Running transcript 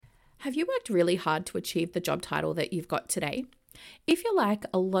Have you worked really hard to achieve the job title that you've got today? If you're like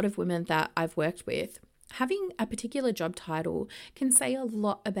a lot of women that I've worked with, having a particular job title can say a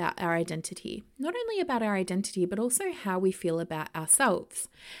lot about our identity. Not only about our identity, but also how we feel about ourselves.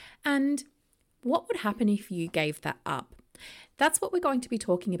 And what would happen if you gave that up? That's what we're going to be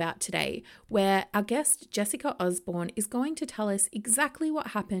talking about today, where our guest Jessica Osborn is going to tell us exactly what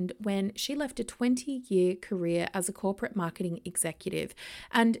happened when she left a 20-year career as a corporate marketing executive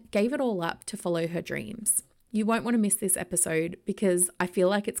and gave it all up to follow her dreams. You won't want to miss this episode because I feel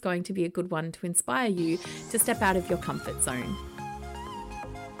like it's going to be a good one to inspire you to step out of your comfort zone.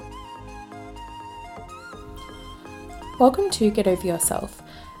 Welcome to Get Over Yourself,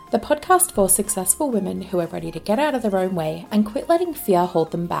 the podcast for successful women who are ready to get out of their own way and quit letting fear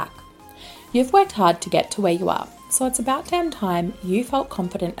hold them back. You've worked hard to get to where you are, so it's about damn time you felt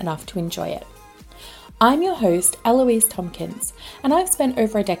confident enough to enjoy it. I'm your host, Eloise Tompkins, and I've spent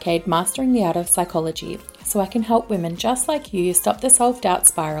over a decade mastering the art of psychology so I can help women just like you stop the self-doubt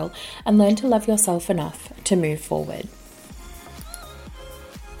spiral and learn to love yourself enough to move forward.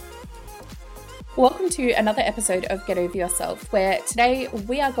 Welcome to another episode of Get Over Yourself, where today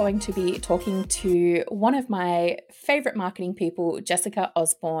we are going to be talking to one of my favorite marketing people, Jessica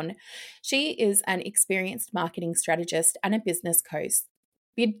Osborn. She is an experienced marketing strategist and a business coach,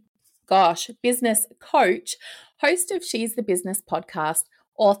 host of She's the Business podcast,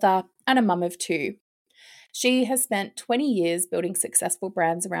 author, and a mum of two. She has spent 20 years building successful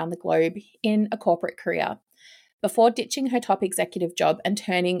brands around the globe in a corporate career, before ditching her top executive job and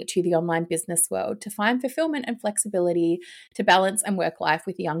turning to the online business world to find fulfillment and flexibility to balance and work life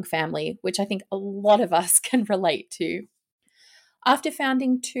with a young family, which I think a lot of us can relate to. After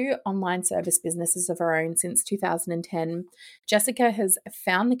founding two online service businesses of her own since 2010, Jessica has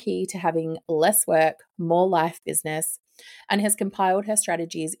found the key to having less work, more life business, and has compiled her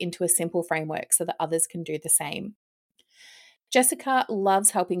strategies into a simple framework so that others can do the same. Jessica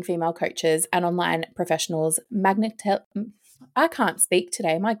loves helping female coaches and online professionals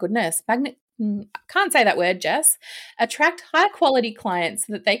attract high quality clients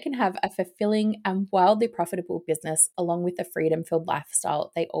so that they can have a fulfilling and wildly profitable business along with the freedom-filled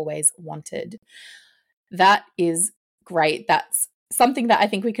lifestyle they always wanted. That is great. That's something that I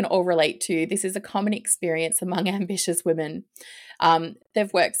think we can all relate to. This is a common experience among ambitious women.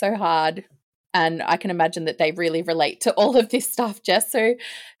 They've worked so hard, and I can imagine that they really relate to all of this stuff, Jess. So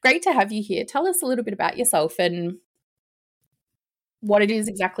great to have you here. Tell us a little bit about yourself and what it is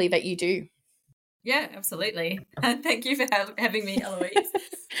exactly that you do. Yeah, absolutely. And thank you for having me, Eloise.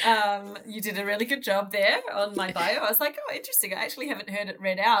 You did a really good job there on my bio. I was like, oh, interesting. I actually haven't heard it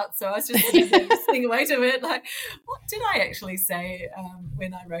read out. So I was just listening away to it like, what did I actually say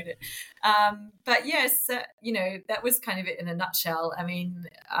when I wrote it? But yes, that was kind of it in a nutshell. I mean,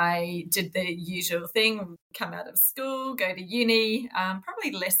 I did the usual thing, come out of school, go to uni,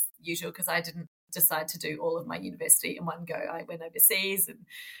 probably less usual because I didn't decide to do all of my university in one go. I went overseas and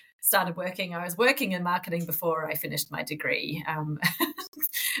started working. I was working in marketing before I finished my degree,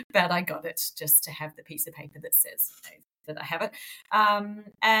 but I got it just to have the piece of paper that says that I have it.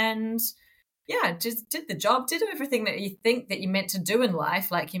 And yeah, just did the job, did everything that you think that you're meant to do in life,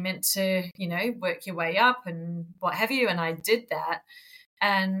 like you're meant to, work your way up and what have you. And I did that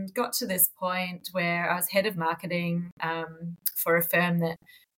and got to this point where I was head of marketing for a firm that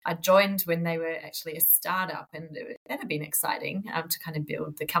I joined when they were actually a startup, and that had been exciting to kind of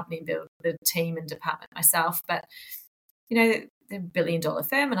build the company, build the team and department myself. But, they're a $1 billion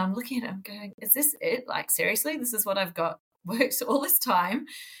firm, and I'm looking at it, I'm going, is this it? Like, seriously, this is what I've got worked all this time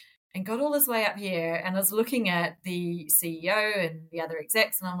and got all this way up here. And I was looking at the CEO and the other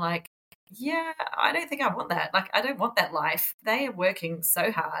execs, and I'm like, yeah, I don't think I want that. Like, I don't want that life. They are working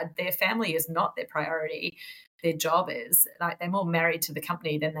so hard. Their family is not their priority. Their job is, like, they're more married to the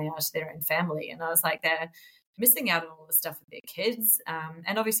company than they are to their own family. And I was like, they're missing out on all the stuff with their kids.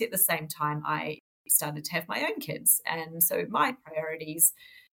 And obviously at the same time, I started to have my own kids. And so my priorities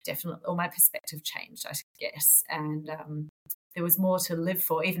definitely, or my perspective changed, I guess. And there was more to live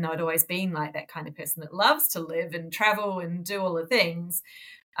for, even though I'd always been like that kind of person that loves to live and travel and do all the things.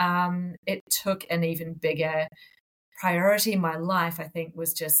 It took an even bigger priority in my life, I think,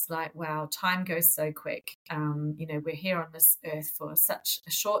 was just like, wow, time goes so quick. We're here on this earth for such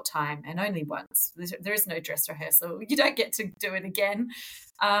a short time and only once. There is no dress rehearsal. You don't get to do it again.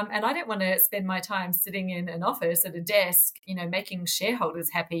 And I don't want to spend my time sitting in an office at a desk, making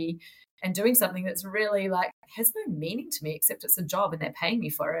shareholders happy and doing something that's really like has no meaning to me except it's a job and they're paying me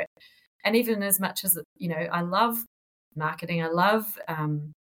for it. And even as much as, I love marketing, I love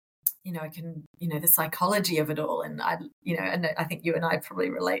I can, the psychology of it all. And and I think you and I probably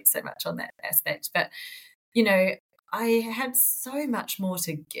relate so much on that aspect. But, you know, I had so much more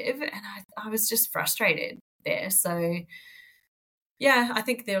to give, and I was just frustrated there. So, yeah, I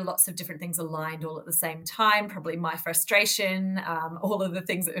think there are lots of different things aligned all at the same time. Probably my frustration, all of the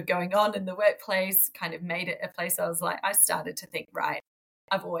things that are going on in the workplace kind of made it a place I started to think, right,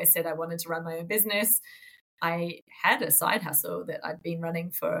 I've always said I wanted to run my own business. I had a side hustle that I'd been running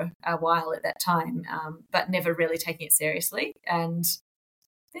for a while at that time, but never really taking it seriously. And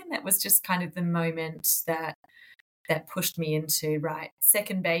then that was just kind of the moment that pushed me into, right,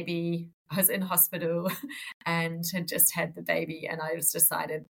 second baby. I was in hospital and had just had the baby, and I just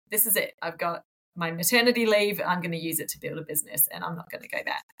decided, this is it. I've got my maternity leave. I'm going to use it to build a business, and I'm not going to go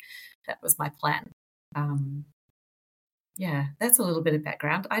back. That was my plan. Yeah, that's a little bit of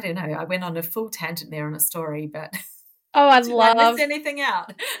background. I don't know. I went on a full tangent there on a story, but Oh, I did I love miss anything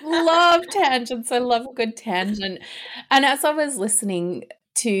out? love tangents. I love a good tangent. And as I was listening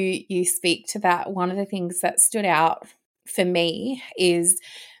to you speak to that, one of the things that stood out for me is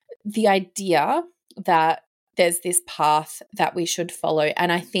the idea that there's this path that we should follow.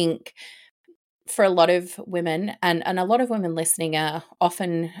 And I think for a lot of women, and a lot of women listening are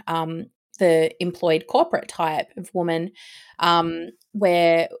often the employed corporate type of woman,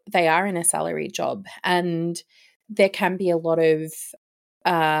 where they are in a salaried job, and there can be a lot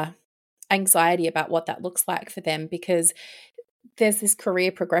of anxiety about what that looks like for them, because there's this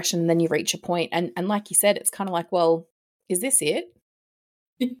career progression, and then you reach a point, and like you said, it's kind of like, well, is this it?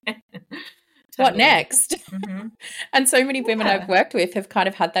 What Totally. next? Mm-hmm. And so many women Yeah. I've worked with have kind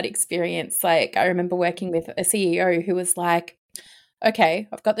of had that experience. Like, I remember working with a CEO who was like, okay,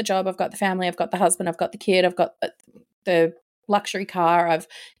 I've got the job, I've got the family, I've got the husband, I've got the kid, I've got the luxury car, I've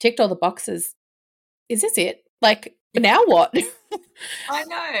ticked all the boxes. Is this it? Like, now what? I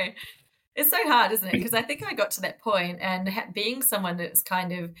know. It's so hard, isn't it? Because I think I got to that point, and being someone that's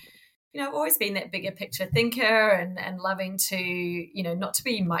kind of, I've always been that bigger picture thinker, and loving to, not to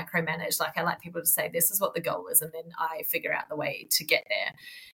be micromanaged. Like, I like people to say, this is what the goal is, and then I figure out the way to get there.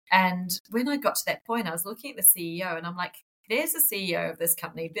 And when I got to that point, I was looking at the CEO, and I'm like, there's the CEO of this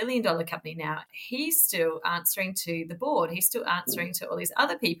company, billion-dollar company now. He's still answering to the board. He's still answering to all these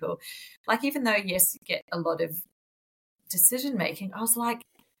other people. Like, even though, yes, you get a lot of decision making, I was like,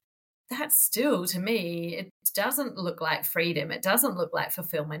 that still, to me, it doesn't look like freedom. It doesn't look like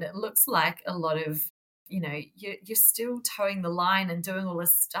fulfillment. It looks like a lot of, you're still towing the line and doing all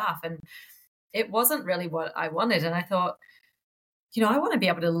this stuff. And it wasn't really what I wanted. And I thought, I want to be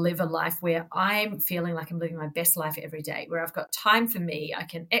able to live a life where I'm feeling like I'm living my best life every day, where I've got time for me. I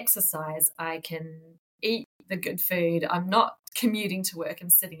can exercise. I can eat the good food. I'm not commuting to work and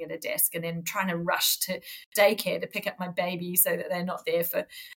sitting at a desk and then trying to rush to daycare to pick up my baby so that they're not there for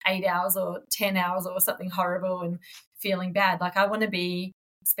 8 hours or 10 hours or something horrible and feeling bad. Like, I want to be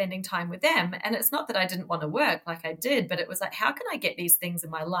spending time with them. And it's not that I didn't want to work, like I did, but it was like, how can I get these things in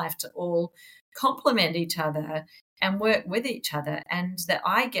my life to all complement each other and work with each other, and that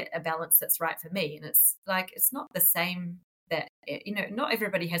I get a balance that's right for me? And it's like, it's not the same, that, not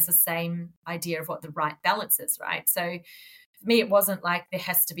everybody has the same idea of what the right balance is, right? So for me, it wasn't like there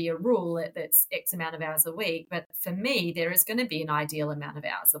has to be a rule that's X amount of hours a week, but for me, there is going to be an ideal amount of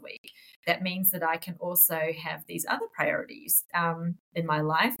hours a week. That means that I can also have these other priorities in my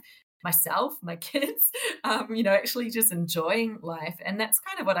life, myself, my kids, actually just enjoying life. And that's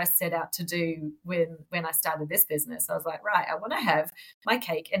kind of what I set out to do when I started this business. I was like, right, I want to have my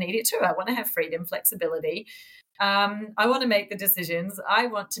cake and eat it too. I want to have freedom, flexibility. I want to make the decisions. I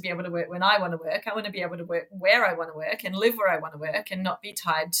want to be able to work when I want to work. I want to be able to work where I want to work and live where I want to work, and not be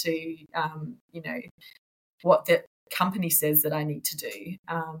tied to, what the company says that I need to do.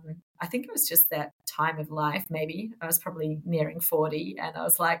 I think it was just that time of life. Maybe I was probably nearing 40, and I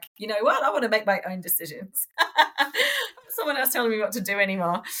was like, you know what? I want to make my own decisions. Someone else telling me what to do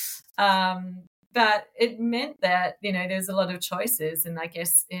anymore. But it meant that, there's a lot of choices. And I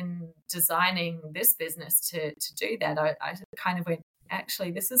guess in designing this business to do that, I kind of went,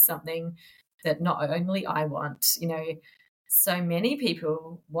 actually, this is something that not only I want, so many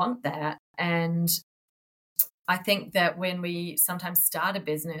people want that. And I think that when we sometimes start a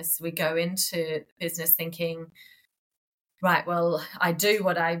business, we go into business thinking, right, well, I do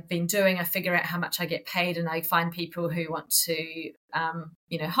what I've been doing. I figure out how much I get paid, and I find people who want to,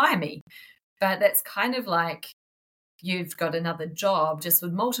 hire me. But that's kind of like you've got another job just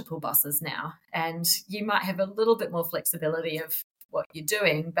with multiple bosses now, and you might have a little bit more flexibility of what you're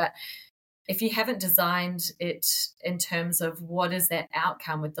doing. But if you haven't designed it in terms of what is that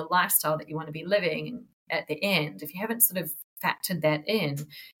outcome with the lifestyle that you want to be living at the end, if you haven't sort of factored that in,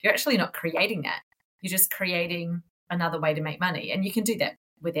 you're actually not creating that. You're just creating another way to make money. And you can do that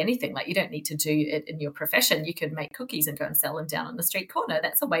with anything. Like, you don't need to do it in your profession. You could make cookies and go and sell them down on the street corner.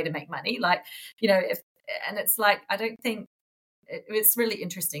 That's a way to make money. Like, and it's like, I don't think it's really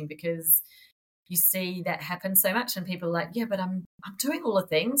interesting because you see that happen so much, and people are like, yeah, but I'm doing all the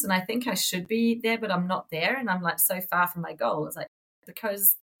things and I think I should be there, but I'm not there. And I'm like so far from my goal. It's like,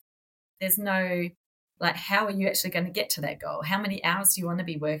 because there's no, like, how are you actually going to get to that goal? How many hours do you want to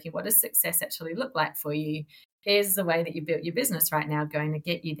be working? What does success actually look like for you? Is the way that you built your business right now going to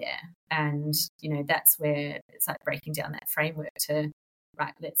get you there? And, that's where it's like breaking down that framework to,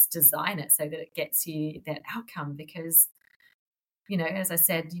 right, let's design it so that it gets you that outcome. Because, as I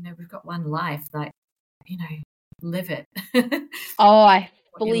said, we've got one life, like, live it. Oh, I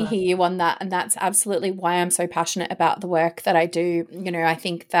fully hear you on that. And that's absolutely why I'm so passionate about the work that I do. I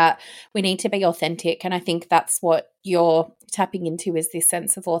think that we need to be authentic. And I think that's what you're tapping into, is this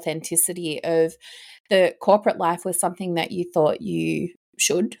sense of authenticity of the corporate life was something that you thought you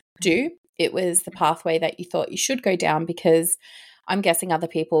should do. It was the pathway that you thought you should go down, because I'm guessing other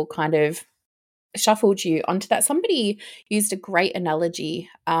people kind of shuffled you onto that. Somebody used a great analogy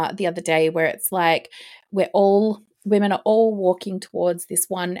the other day where it's like women are all walking towards this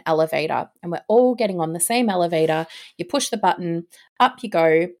one elevator and we're all getting on the same elevator. You push the button, up you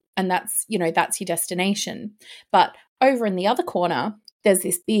go, and that's your destination. But over in the other corner, there's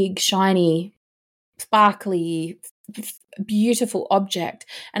this big, shiny, sparkly, beautiful object,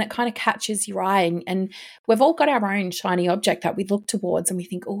 and it kind of catches your eye, and we've all got our own shiny object that we look towards and we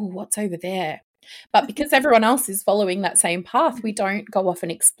think, oh, what's over there? But because everyone else is following that same path, we don't go off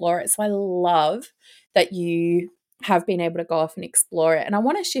and explore it. So I love that you have been able to go off and explore it. And I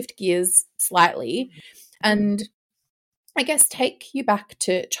want to shift gears slightly and I guess take you back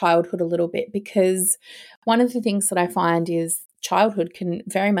to childhood a little bit, because one of the things that I find is childhood can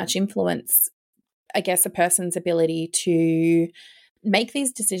very much influence, I guess, a person's ability to make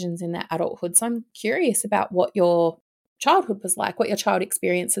these decisions in their adulthood. So I'm curious about what your childhood was like, what your child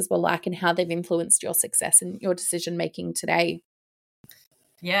experiences were like, and how they've influenced your success and your decision making today.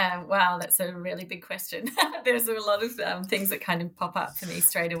 Yeah, wow, that's a really big question. There's a lot of things that kind of pop up for me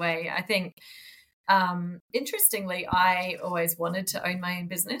straight away. I think, interestingly, I always wanted to own my own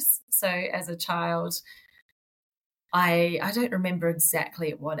business. So as a child, I don't remember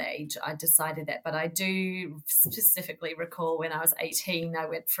exactly at what age I decided that, but I do specifically recall when I was 18, I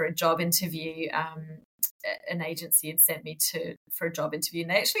went for a job interview. An agency had sent me for a job interview,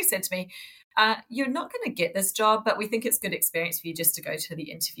 and they actually said to me, you're not going to get this job, but we think it's good experience for you just to go to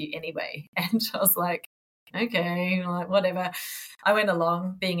the interview anyway. And I was like, okay, like, whatever. I went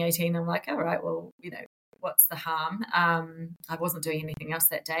along, being 18. I'm like, all right, well, what's the harm? I wasn't doing anything else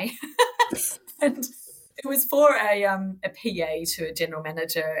that day. And it was for a PA to a general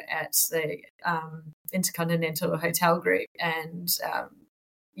manager at the Intercontinental Hotel Group. And,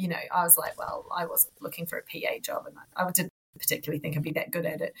 I was like, well, I wasn't looking for a PA job, and I didn't particularly think I'd be that good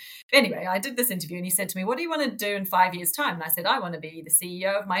at it. But anyway, I did this interview and he said to me, what do you want to do in 5 years' time? And I said, I want to be the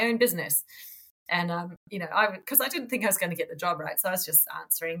CEO of my own business. And, because I didn't think I was going to get the job, right? So I was just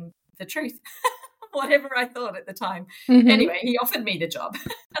answering the truth. Whatever I thought at the time. Mm-hmm. Anyway, he offered me the job.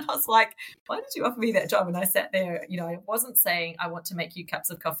 And I was like, why did you offer me that job? And I sat there, I wasn't saying I want to make you cups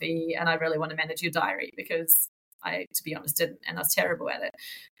of coffee and I really want to manage your diary, because I, to be honest, didn't, and I was terrible at it.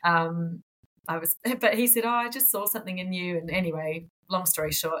 But he said, I just saw something in you. And anyway, long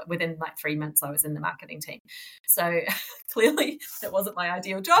story short, within like 3 months, I was in the marketing team. So clearly that wasn't my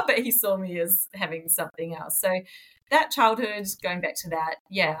ideal job, but he saw me as having something else. So that childhood, going back to that,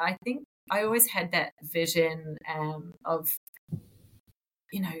 yeah, I think I always had that vision of,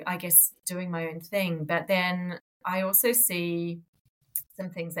 I guess doing my own thing. But then I also see some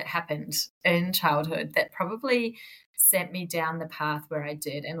things that happened in childhood that probably sent me down the path where I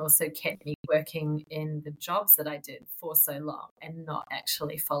did, and also kept me working in the jobs that I did for so long and not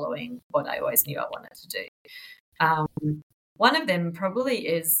actually following what I always knew I wanted to do. One of them probably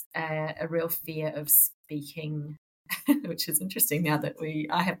is a real fear of speaking, which is interesting now that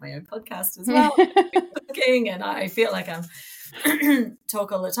I have my own podcast as well, talking, and I feel like I'm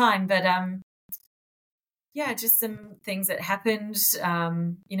talk all the time. But yeah, just some things that happened.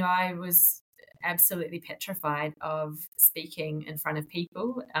 I was absolutely petrified of speaking in front of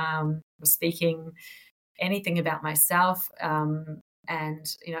people, speaking anything about myself. And,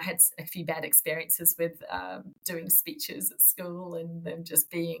 I had a few bad experiences with doing speeches at school and them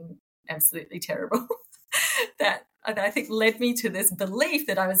just being absolutely terrible. That I think led me to this belief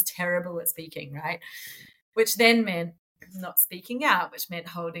that I was terrible at speaking, right? Which then meant not speaking out, which meant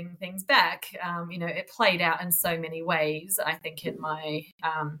holding things back. It played out in so many ways, I think, in my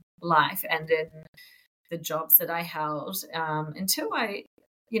life and in the jobs that I held until I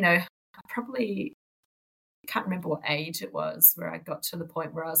probably can't remember what age it was where I got to the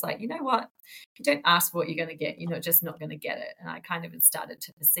point where I was like, you know what, if you don't ask for what you're going to get, you're just not going to get it. And I kind of had started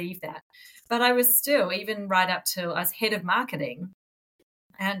to perceive that. But I was still, even right up till I was head of marketing,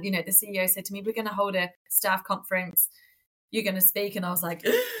 and, the CEO said to me, we're going to hold a staff conference. You're going to speak. And I was like,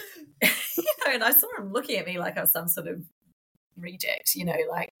 and I saw him looking at me like I was some sort of reject,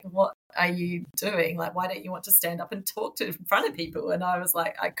 like, what are you doing? Like, why don't you want to stand up and talk in front of people? And I was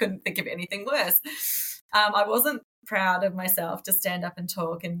like, I couldn't think of anything worse. I wasn't proud of myself to stand up and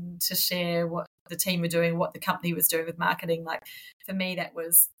talk and to share what the team were doing, what the company was doing with marketing. Like, for me, that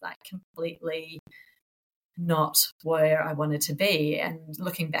was like completely not where I wanted to be. And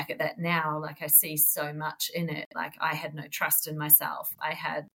looking back at that now, like, I see so much in it. Like, I had no trust in myself. I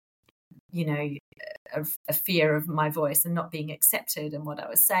had, a fear of my voice and not being accepted and what I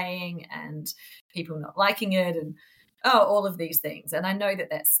was saying and people not liking it and all of these things. And I know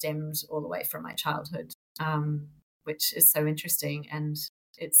that stemmed all the way from my childhood, which is so interesting. And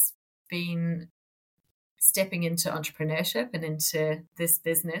it's been stepping into entrepreneurship and into this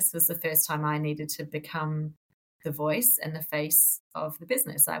business was the first time I needed to become the voice and the face of the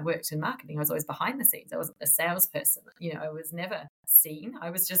business. I worked in marketing. I was always behind the scenes. I wasn't a salesperson. I was never seen.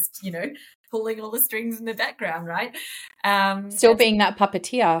 I was just, pulling all the strings in the background, right? Still being that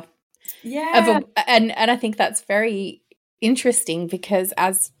puppeteer. Yeah. And I think that's very interesting because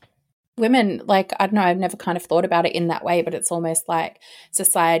as women, like, I don't know, I've never kind of thought about it in that way, but it's almost like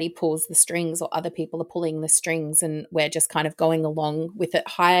society pulls the strings or other people are pulling the strings and we're just kind of going along with it,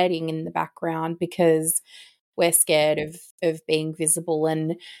 hiding in the background because we're scared of being visible.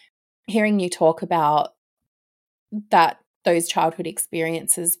 And hearing you talk about those childhood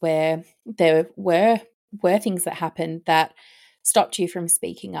experiences where there were things that happened that stopped you from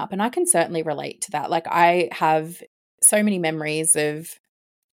speaking up. And I can certainly relate to that. Like, I have so many memories of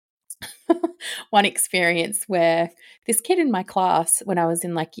one experience where this kid in my class, when I was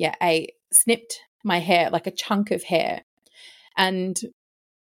in like year 8, snipped my hair, like a chunk of hair. And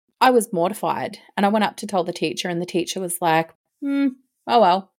I was mortified. And I went up to tell the teacher, and the teacher was like, oh,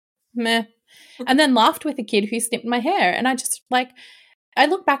 well, meh. And then laughed with a kid who snipped my hair. And I just I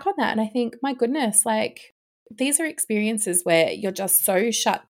look back on that and I think, my goodness, like, these are experiences where you're just so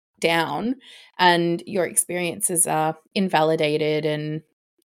shut down and your experiences are invalidated and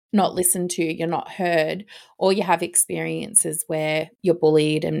not listened to, you're not heard, or you have experiences where you're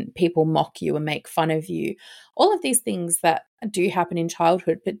bullied and people mock you and make fun of you. All of these things that do happen in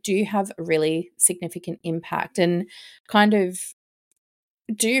childhood, but do have a really significant impact and kind of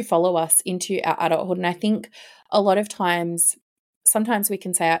do follow us into our adulthood. And I think a lot of times, sometimes we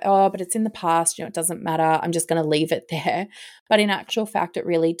can say, oh, but it's in the past, it doesn't matter, I'm just going to leave it there. But in actual fact, it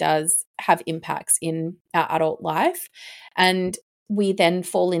really does have impacts in our adult life. And we then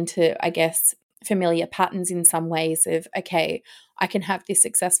fall into, I guess, familiar patterns in some ways of, okay, I can have this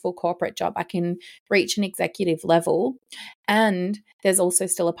successful corporate job, I can reach an executive level, and there's also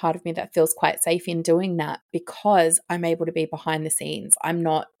still a part of me that feels quite safe in doing that because I'm able to be behind the scenes. I'm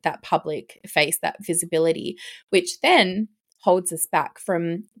not that public face, that visibility, which then holds us back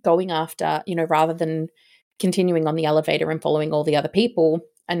from going after, rather than continuing on the elevator and following all the other people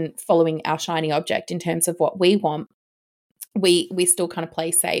and following our shiny object in terms of what we want. We still kind of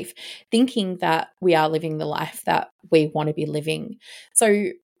play safe, thinking that we are living the life that we want to be living.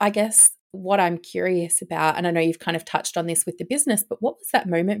 So I guess what I'm curious about, and I know you've kind of touched on this with the business, but what was that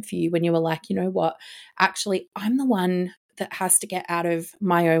moment for you when you were like, you know what, actually, I'm the one that has to get out of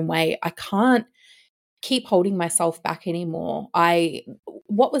my own way. I can't keep holding myself back anymore.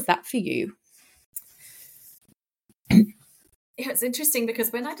 What was that for you? Yeah, it's interesting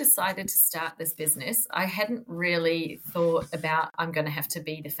because when I decided to start this business, I hadn't really thought about I'm going to have to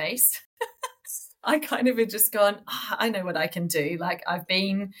be the face. I kind of had just gone, I know what I can do. Like, I've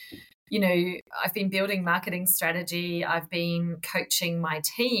been building marketing strategy. I've been coaching my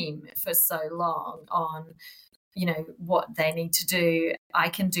team for so long on, what they need to do. I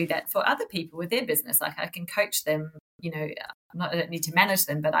can do that for other people with their business. Like, I can coach them, I don't need to manage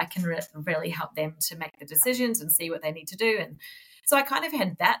them, but I can really help them to make the decisions and see what they need to do. And so I kind of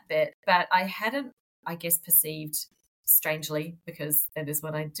had that bit, but I hadn't, I guess, perceived, strangely, because that is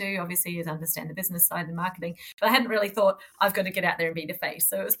what I do, obviously, is understand the business side and marketing, but I hadn't really thought I've got to get out there and be the face.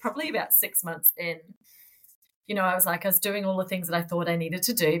 So it was probably about 6 months in, I was doing all the things that I thought I needed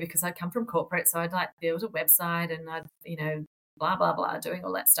to do because I'd come from corporate. So I'd build a website and I'd, blah, blah, blah, doing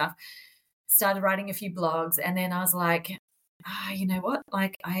all that stuff. started writing a few blogs, and then I was like, you know what?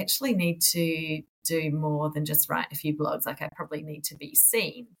 Like, I actually need to do more than just write a few blogs. Like, I probably need to be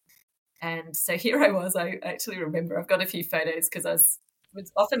seen. And so here I was. I actually remember I've got a few photos because I would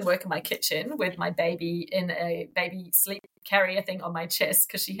often work in my kitchen with my baby in a baby sleep carrier thing on my chest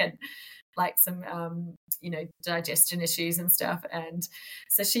because she had like some digestion issues and stuff, and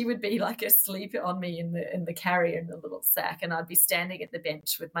so she would be like asleep on me in the carrier in the little sack, and I'd be standing at the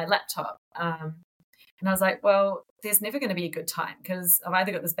bench with my laptop, and I was like, well, there's never going to be a good time because I've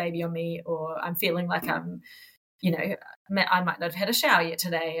either got this baby on me or I'm feeling like I'm, I might not have had a shower yet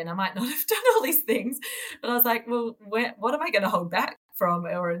today, and I might not have done all these things. But I was like, well, what am I going to hold back from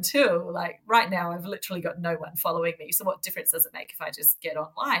or until? Like right now, I've literally got no one following me. So what difference does it make if I just get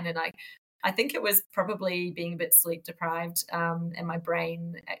online? And I think it was probably being a bit sleep deprived, and my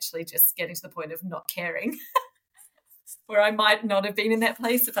brain actually just getting to the point of not caring. Where I might not have been in that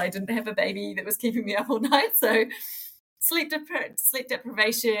place if I didn't have a baby that was keeping me up all night. So sleep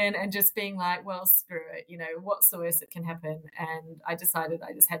deprivation and just being like, well, screw it, what's the worst that can happen? And I decided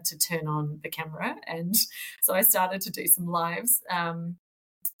I just had to turn on the camera. And so I started to do some lives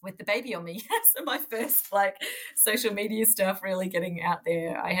with the baby on me. So my first like social media stuff really getting out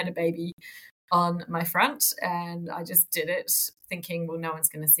there. I had a baby on my front and I just did it thinking, well, no one's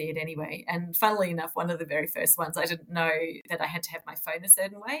going to see it anyway. And funnily enough, one of the very first ones, I didn't know that I had to have my phone a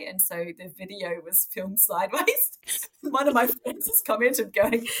certain way. And so the video was filmed sideways. One of my friends has commented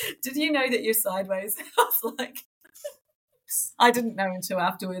going, did you know that you're sideways? I was like, I didn't know until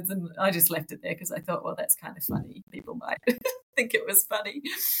afterwards. And I just left it there because I thought, well, that's kind of funny. People might think it was funny.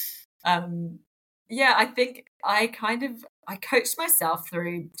 I think I coached myself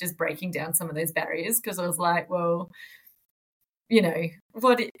through just breaking down some of those barriers because I was like, well,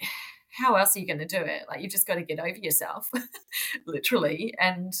 how else are you going to do it? Like, you've just got to get over yourself, literally,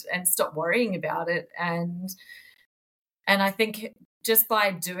 and stop worrying about it. And I think just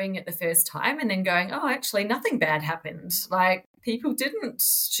by doing it the first time and then going, oh, actually, nothing bad happened. Like, people didn't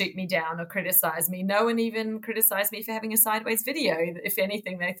shoot me down or criticize me. No one even criticized me for having a sideways video. If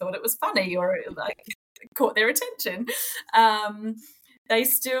anything, they thought it was funny or like caught their attention. They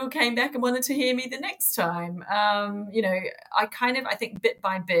still came back and wanted to hear me the next time. I think bit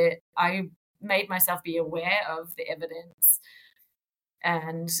by bit, I made myself be aware of the evidence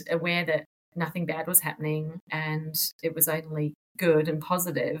and aware that nothing bad was happening and it was only good and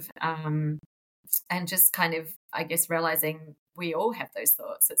positive. And just kind of, I guess, realizing we all have those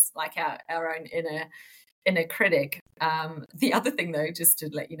thoughts. It's like our own inner critic. The other thing, though, just to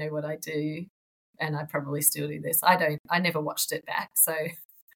let you know what I do, and I probably still do this, I never watched it back. So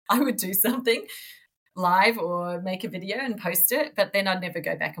I would do something live or make a video and post it, but then I'd never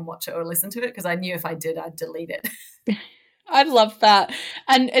go back and watch it or listen to it because I knew if I did, I'd delete it. I love that.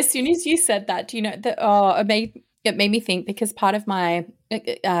 And as soon as you said that, do you know that? Oh, it made me think because part of my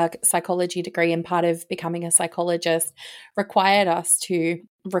psychology degree and part of becoming a psychologist required us to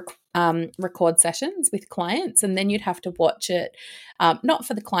record sessions with clients, and then you'd have to watch it, not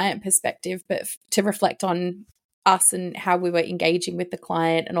for the client perspective, but to reflect on us and how we were engaging with the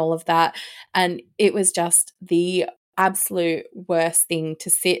client and all of that. And it was just the absolute worst thing to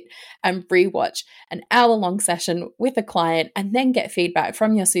sit and rewatch an hour-long session with a client and then get feedback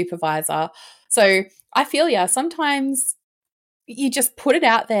from your supervisor. So I feel sometimes you just put it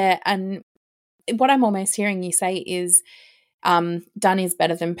out there, and what I'm almost hearing you say is done is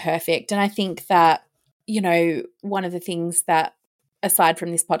better than perfect. And I think that, one of the things that, aside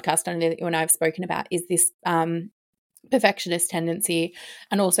from this podcast, I know that you and I have spoken about is this perfectionist tendency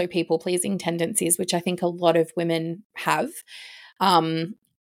and also people-pleasing tendencies, which I think a lot of women have.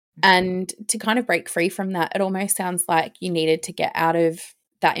 And to kind of break free from that, it almost sounds like you needed to get out of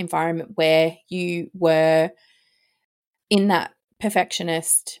that environment where you were in that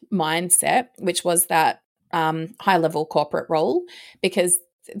perfectionist mindset, which was that high-level corporate role, because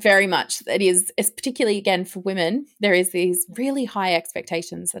very much it is, particularly again for women, there is these really high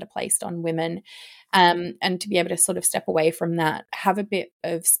expectations that are placed on women, and to be able to sort of step away from that, have a bit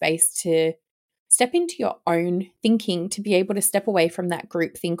of space to step into your own thinking, to be able to step away from that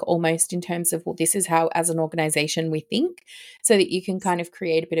group think almost in terms of, well, this is how as an organization we think, so that you can kind of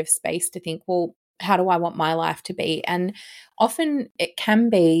create a bit of space to think, well, how do I want my life to be? And often it can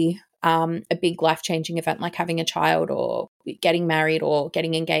be a big life-changing event like having a child or getting married or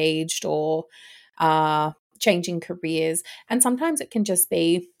getting engaged or changing careers. And sometimes it can just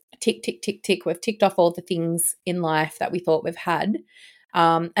be tick, tick, tick, tick. We've ticked off all the things in life that we thought we've had.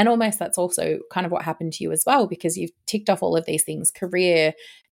 And almost that's also kind of what happened to you as well, because you've ticked off all of these things, career,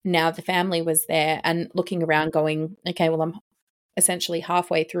 now the family was there, and looking around going, okay, well, essentially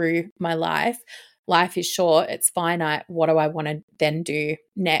halfway through my life. Life is short, it's finite. What do I want to then do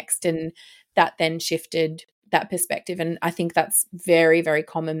next? And that then shifted that perspective. And I think that's very, very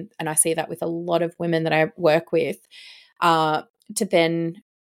common. And I see that with a lot of women that I work with. To then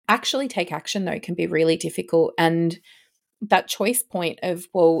actually take action, though, can be really difficult. And that choice point of,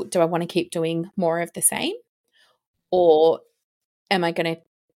 well, do I want to keep doing more of the same? Or am I going to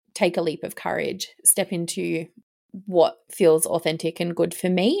take a leap of courage, step into what feels authentic and good for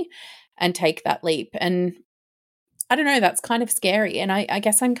me and take that leap? And I don't know, that's kind of scary. And I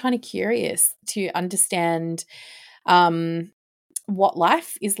guess I'm kind of curious to understand what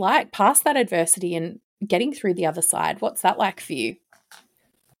life is like past that adversity and getting through the other side. What's that like for you?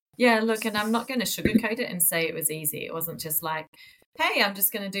 Yeah, look, and I'm not going to sugarcoat it and say it was easy. It wasn't just like, hey, I'm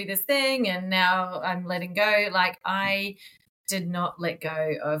just going to do this thing and now I'm letting go. Like, I did not let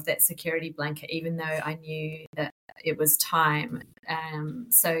go of that security blanket, even though I knew that it was time.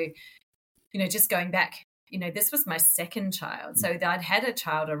 So, just going back, this was my second child. So I'd had a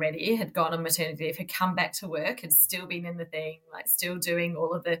child already, had gone on maternity leave, had come back to work, had still been in the thing, like still doing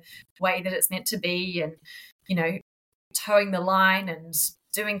all of the way that it's meant to be and, towing the line and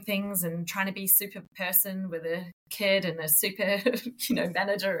doing things and trying to be super person with a kid and a super,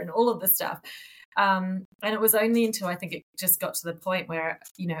 manager and all of the stuff. And it was only until I think it just got to the point where,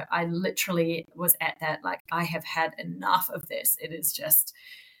 I literally was at that, like, I have had enough of this. It is just,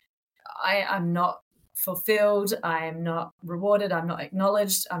 I'm not fulfilled. I am not rewarded. I'm not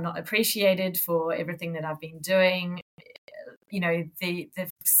acknowledged. I'm not appreciated for everything that I've been doing. The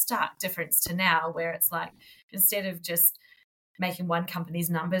stark difference to now where it's like, instead of just making one company's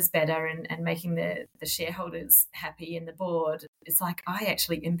numbers better and making the shareholders happy and the board, it's like I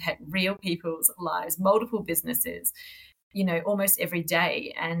actually impact real people's lives, multiple businesses, almost every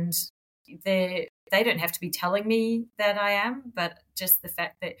day. And they don't have to be telling me that I am, but just the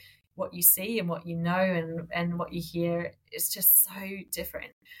fact that what you see and what you know and what you hear is just so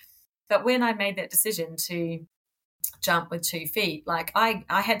different. But when I made that decision to jump with 2 feet, like I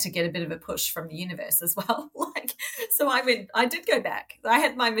had to get a bit of a push from the universe as well. So I did go back. I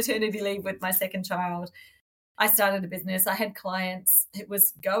had my maternity leave with my second child. I started a business. I had clients. It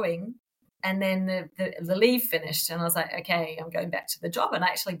was going. And then the leave finished and I was like, okay, I'm going back to the job. And I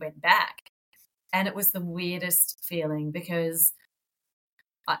actually went back. And it was the weirdest feeling because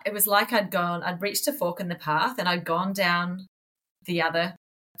it was like I'd reached a fork in the path and I'd gone down the other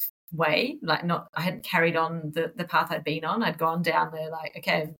way, like I hadn't carried on the path I'd been on. I'd gone down there like,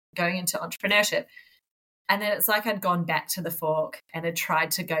 okay, I'm going into entrepreneurship. And then it's like I'd gone back to the fork and had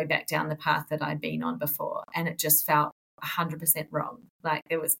tried to go back down the path that I'd been on before. And it just felt 100% wrong. Like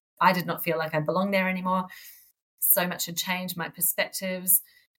I did not feel like I belonged there anymore. So much had changed. My perspectives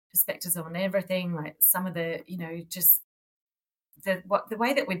on everything, like some of the, just the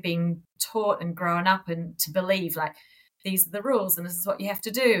way that we'd been taught and grown up and to believe like these are the rules and this is what you have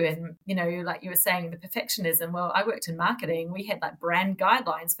to do. And, like you were saying, the perfectionism. Well, I worked in marketing. We had like brand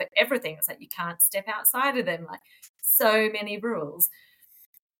guidelines for everything. It's like you can't step outside of them, like so many rules.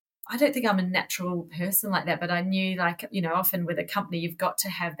 I don't think I'm a natural person like that, but I knew like, often with a company, you've got to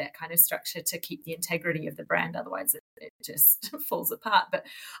have that kind of structure to keep the integrity of the brand. Otherwise it just falls apart. But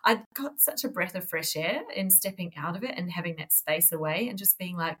I got such a breath of fresh air in stepping out of it and having that space away and just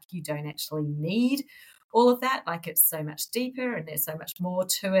being like, you don't actually need all of that. Like it's so much deeper and there's so much more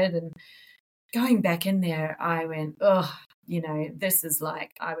to it. And going back in there, I went, oh, this is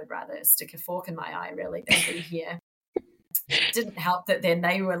like, I would rather stick a fork in my eye really than be here. It didn't help that then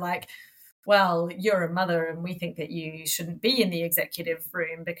they were like, well, you're a mother and we think that you shouldn't be in the executive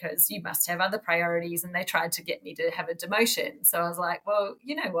room because you must have other priorities. And they tried to get me to have a demotion. So I was like, well,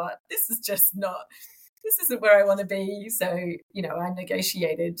 you know what? This isn't where I want to be. So, I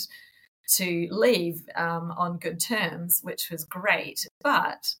negotiated to leave on good terms, which was great.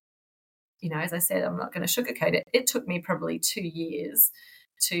 But, as I said, I'm not going to sugarcoat it. It took me probably 2 years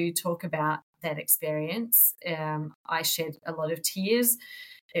to talk about that experience. I shed a lot of tears.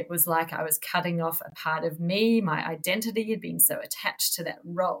 It was like I was cutting off a part of me. My identity had been so attached to that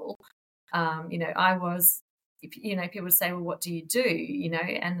role. I was, people would say, well, what do you do?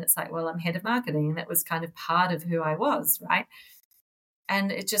 And it's like, well, I'm head of marketing. And that was kind of part of who I was, right?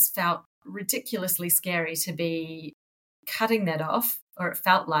 And it just felt ridiculously scary to be cutting that off, or it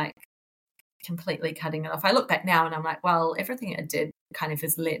felt like completely cutting it off. I look back now and I'm like, well, everything I did kind of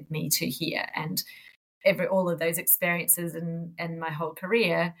has led me to here. And all of those experiences and my whole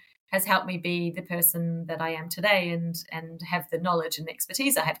career has helped me be the person that I am today and have the knowledge and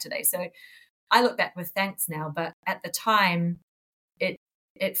expertise I have today. So I look back with thanks now, but at the time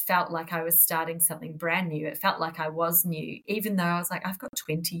it felt like I was starting something brand new. It felt like I was new, even though I was like, I've got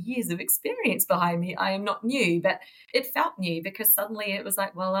 20 years of experience behind me. I am not new, but it felt new because suddenly it was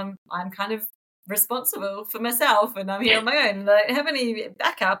like, well, I'm kind of responsible for myself and I'm here on my own. I don't have any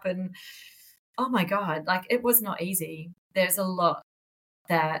backup. And oh my God, like it was not easy. There's a lot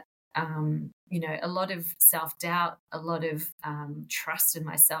that, a lot of self-doubt, a lot of trust in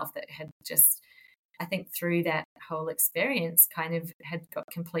myself that had just, I think through that whole experience kind of had got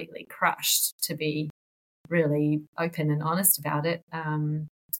completely crushed, to be really open and honest about it. And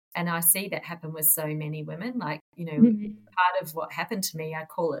I see that happen with so many women. Like, part of what happened to me, I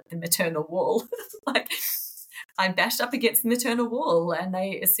call it the maternal wall. Like I bashed up against the maternal wall, and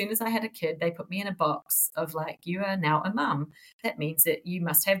as soon as I had a kid, they put me in a box of like, you are now a mum. That means that you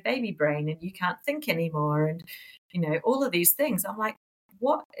must have baby brain and you can't think anymore. And, all of these things. I'm like,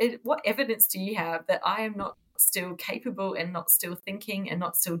 what evidence do you have that I am not still capable and not still thinking and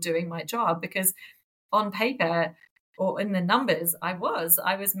not still doing my job? Because on paper or in the numbers, I was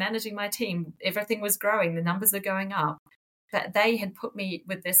managing my team. Everything was growing. The numbers are going up. But they had put me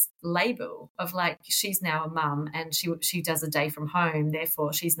with this label of like, she's now a mum and she does a day from home.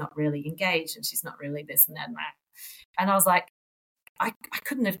 Therefore, she's not really engaged and she's not really this and that and that. And I was like, I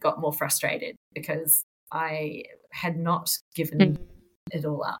couldn't have got more frustrated because I had not given it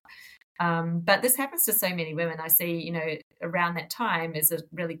all up. But this happens to so many women. I see, around that time is a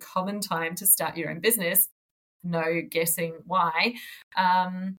really common time to start your own business. No guessing why.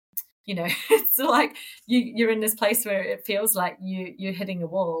 It's like you're in this place where it feels like you're hitting a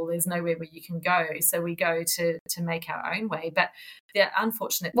wall. There's nowhere where you can go. So we go to make our own way. But the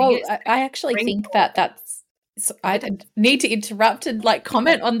unfortunate thing is, I actually think that's. So I need to interrupt and like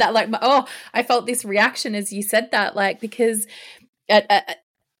comment on that. Like, I felt this reaction as you said that, like, because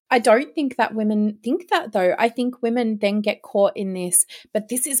I don't think that women think that though. I think women then get caught in this, but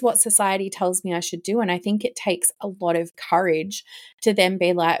this is what society tells me I should do. And I think it takes a lot of courage to then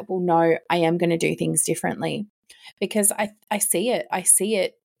be like, well, no, I am going to do things differently. Because I see it. I see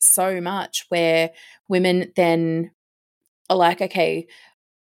it so much where women then are like, okay,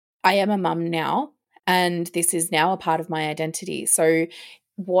 I am a mum now, and this is now a part of my identity. So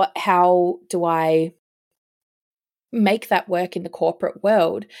how do I make that work in the corporate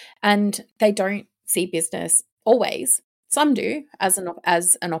world? And they don't see business always. Some do as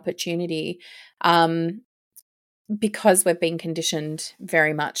an opportunity, because we've been conditioned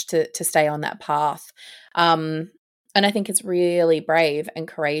very much to stay on that path. And I think it's really brave and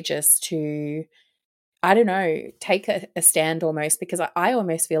courageous to, I don't know, take a stand almost, because I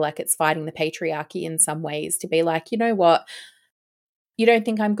almost feel like it's fighting the patriarchy in some ways, to be like, you know what? You don't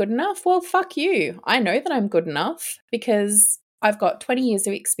think I'm good enough? Well, fuck you. I know that I'm good enough because I've got 20 years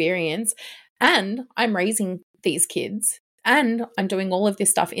of experience and I'm raising these kids and I'm doing all of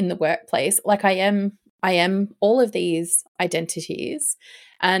this stuff in the workplace. Like I am all of these identities,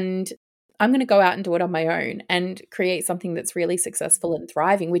 and I'm going to go out and do it on my own and create something that's really successful and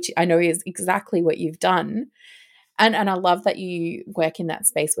thriving, which I know is exactly what you've done. And I love that you work in that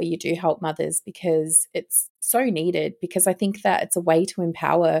space where you do help mothers, because it's so needed, because I think that it's a way to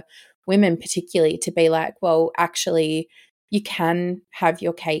empower women particularly to be like, well, actually, you can have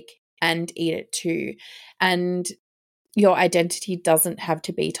your cake and eat it too. And your identity doesn't have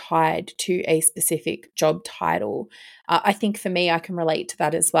to be tied to a specific job title. I think for me, I can relate to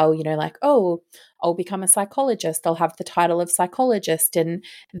that as well. Like, oh, I'll become a psychologist. I'll have the title of psychologist and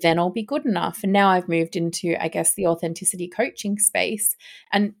then I'll be good enough. And now I've moved into, I guess, the authenticity coaching space.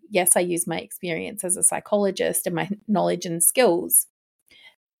 And yes, I use my experience as a psychologist and my knowledge and skills.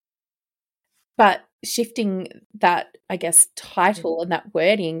 But shifting that, I guess, title and that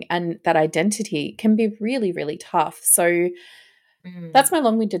wording and that identity can be really, really tough. So that's my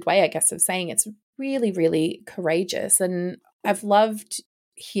long-winded way, I guess, of saying it's really, really courageous. And I've loved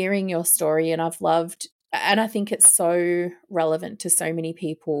hearing your story, and I think it's so relevant to so many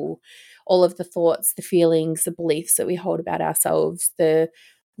people, all of the thoughts, the feelings, the beliefs that we hold about ourselves, the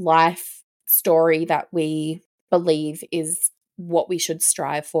life story that we believe is what we should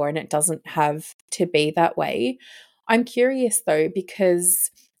strive for, and it doesn't have to be that way. I'm curious though,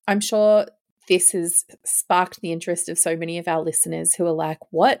 because I'm sure this has sparked the interest of so many of our listeners who are like,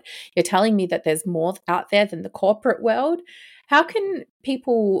 what? You're telling me that there's more out there than the corporate world? How can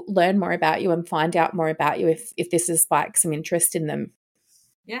people learn more about you and find out more about you if this has sparked some interest in them?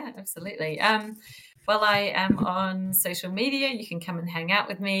 Yeah, absolutely. Well, I am on social media. You can come and hang out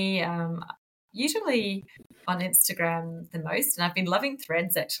with me. usually on Instagram the most. And I've been loving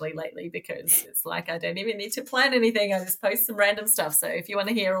Threads actually lately, because it's like I don't even need to plan anything. I just post some random stuff. So if you want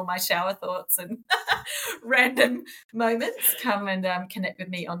to hear all my shower thoughts and random moments, come and connect with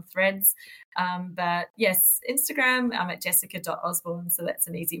me on Threads. But yes, Instagram, I'm at jessica.osborn. So that's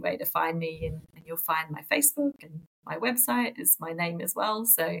an easy way to find me. And you'll find my Facebook, and my website is my name as well.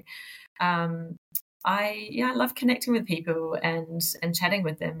 So I love connecting with people and chatting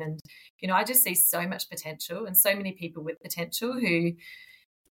with them. And, I just see so much potential, and so many people with potential who,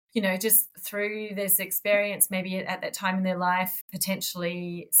 just through this experience, maybe at that time in their life,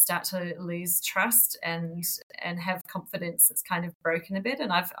 potentially start to lose trust and have confidence that's kind of broken a bit.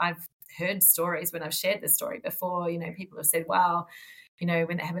 And I've heard stories when I've shared this story before, people have said, wow,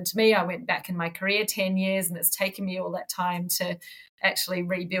 when it happened to me, I went back in my career 10 years, and it's taken me all that time to actually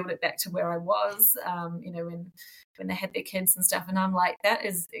rebuild it back to where I was, when they had their kids and stuff. And I'm like, that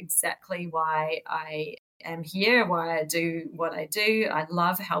is exactly why I am here, why I do what I do. I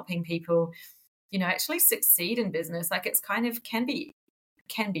love helping people, actually succeed in business. Like, it's kind of can be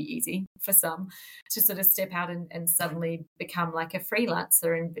easy for some to sort of step out and suddenly become like a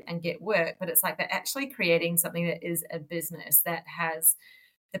freelancer and get work. But it's like they're actually creating something that is a business that has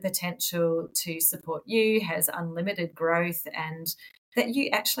the potential to support you, has unlimited growth, and that you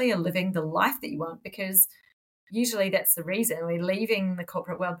actually are living the life that you want. Because usually that's the reason we're leaving the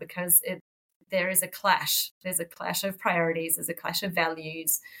corporate world, because there is a clash. There's a clash of priorities. There's a clash of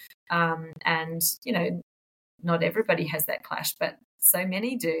values. And, not everybody has that clash, but so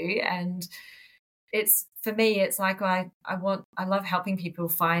many do. And for me, it's like I love helping people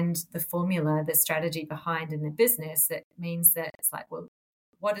find the formula, the strategy behind in their business. That means that it's like, well,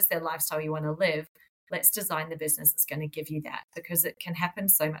 what is their lifestyle you want to live? Let's design the business that's going to give you that, because it can happen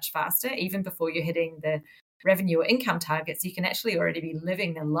so much faster. Even before you're hitting the revenue or income targets, you can actually already be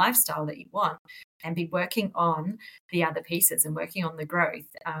living the lifestyle that you want and be working on the other pieces and working on the growth.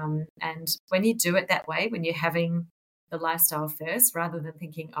 And when you do it that way, when you're having the lifestyle first, rather than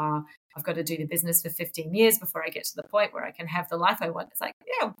thinking, oh, I've got to do the business for 15 years before I get to the point where I can have the life I want. It's like,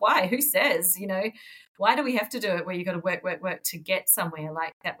 yeah, why? Who says, why do we have to do it where you've got to work to get somewhere?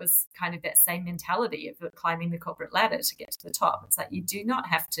 Like, that was kind of that same mentality of climbing the corporate ladder to get to the top. It's like, you do not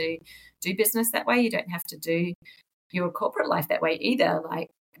have to do business that way. You don't have to do your corporate life that way either. Like,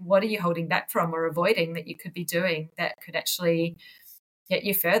 what are you holding back from or avoiding that you could be doing that could actually get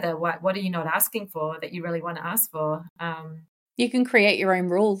you further? What are you not asking for that you really want to ask for? You can create your own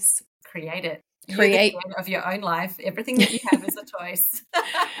rules. Create it. You're the creator of your own life. Everything that you have is a choice.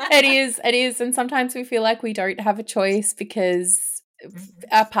 It is. And sometimes we feel like we don't have a choice because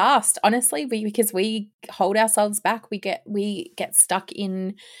our past, honestly, because we hold ourselves back. We get stuck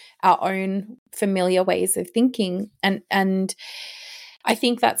in our own familiar ways of thinking. And I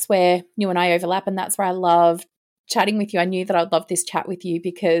think that's where you and I overlap, and that's where I love chatting with you. I knew that I'd love this chat with you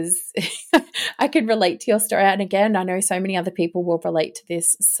because I could relate to your story. And again, I know so many other people will relate to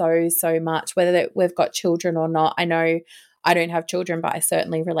this so much, whether we've got children or not. I know I don't have children, but I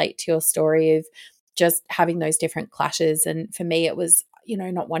certainly relate to your story of just having those different clashes. And for me, it was,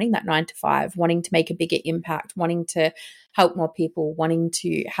 not wanting that 9 to 5, wanting to make a bigger impact, wanting to help more people, wanting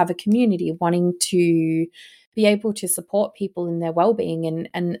to have a community, wanting to be able to support people in their well-being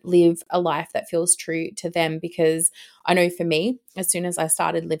and live a life that feels true to them. Because I know for me, as soon as I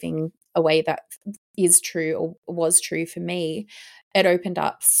started living a way that is true or was true for me, it opened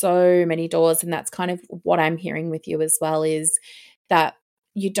up so many doors. And that's kind of what I'm hearing with you as well, is that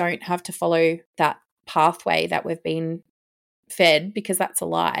you don't have to follow that pathway that we've been fed, because that's a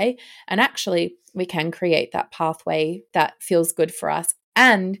lie. And actually, we can create that pathway that feels good for us.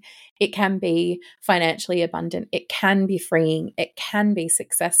 And it can be financially abundant. It can be freeing. It can be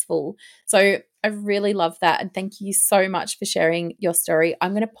successful. So I really love that. And thank you so much for sharing your story.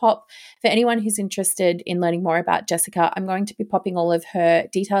 I'm going to pop, for anyone who's interested in learning more about Jessica, I'm going to be popping all of her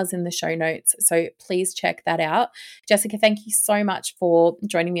details in the show notes. So please check that out. Jessica, thank you so much for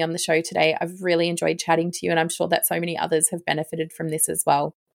joining me on the show today. I've really enjoyed chatting to you, and I'm sure that so many others have benefited from this as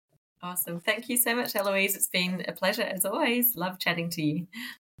well. Awesome. Thank you so much, Eloise. It's been a pleasure as always. Love chatting to you.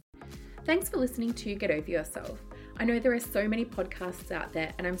 Thanks for listening to Get Over Yourself. I know there are so many podcasts out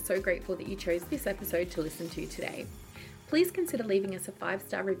there, and I'm so grateful that you chose this episode to listen to today. Please consider leaving us a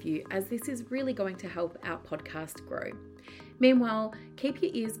 5-star review, as this is really going to help our podcast grow. Meanwhile, keep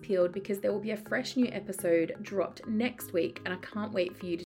your ears peeled, because there will be a fresh new episode dropped next week, and I can't wait for you to